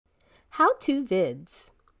How-to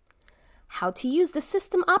vids. How to use the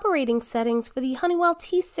system operating settings for the Honeywell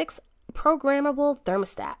T6 Programmable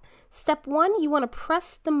Thermostat. Step 1, you want to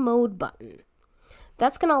press the mode button.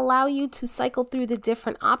 That's going to allow you to cycle through the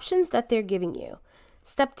different options that they're giving you.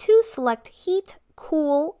 Step 2, select heat,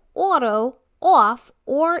 cool, auto, off,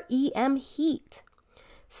 or EM heat.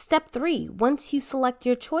 Step 3, once you select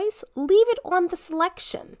your choice, leave it on the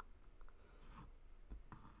selection.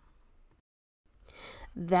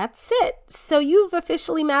 That's it. So you've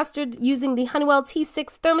officially mastered using the Honeywell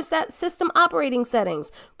T6 thermostat system operating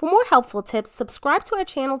settings. For more helpful tips, subscribe to our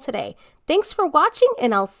channel today. Thanks for watching,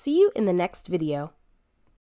 and I'll see you in the next video.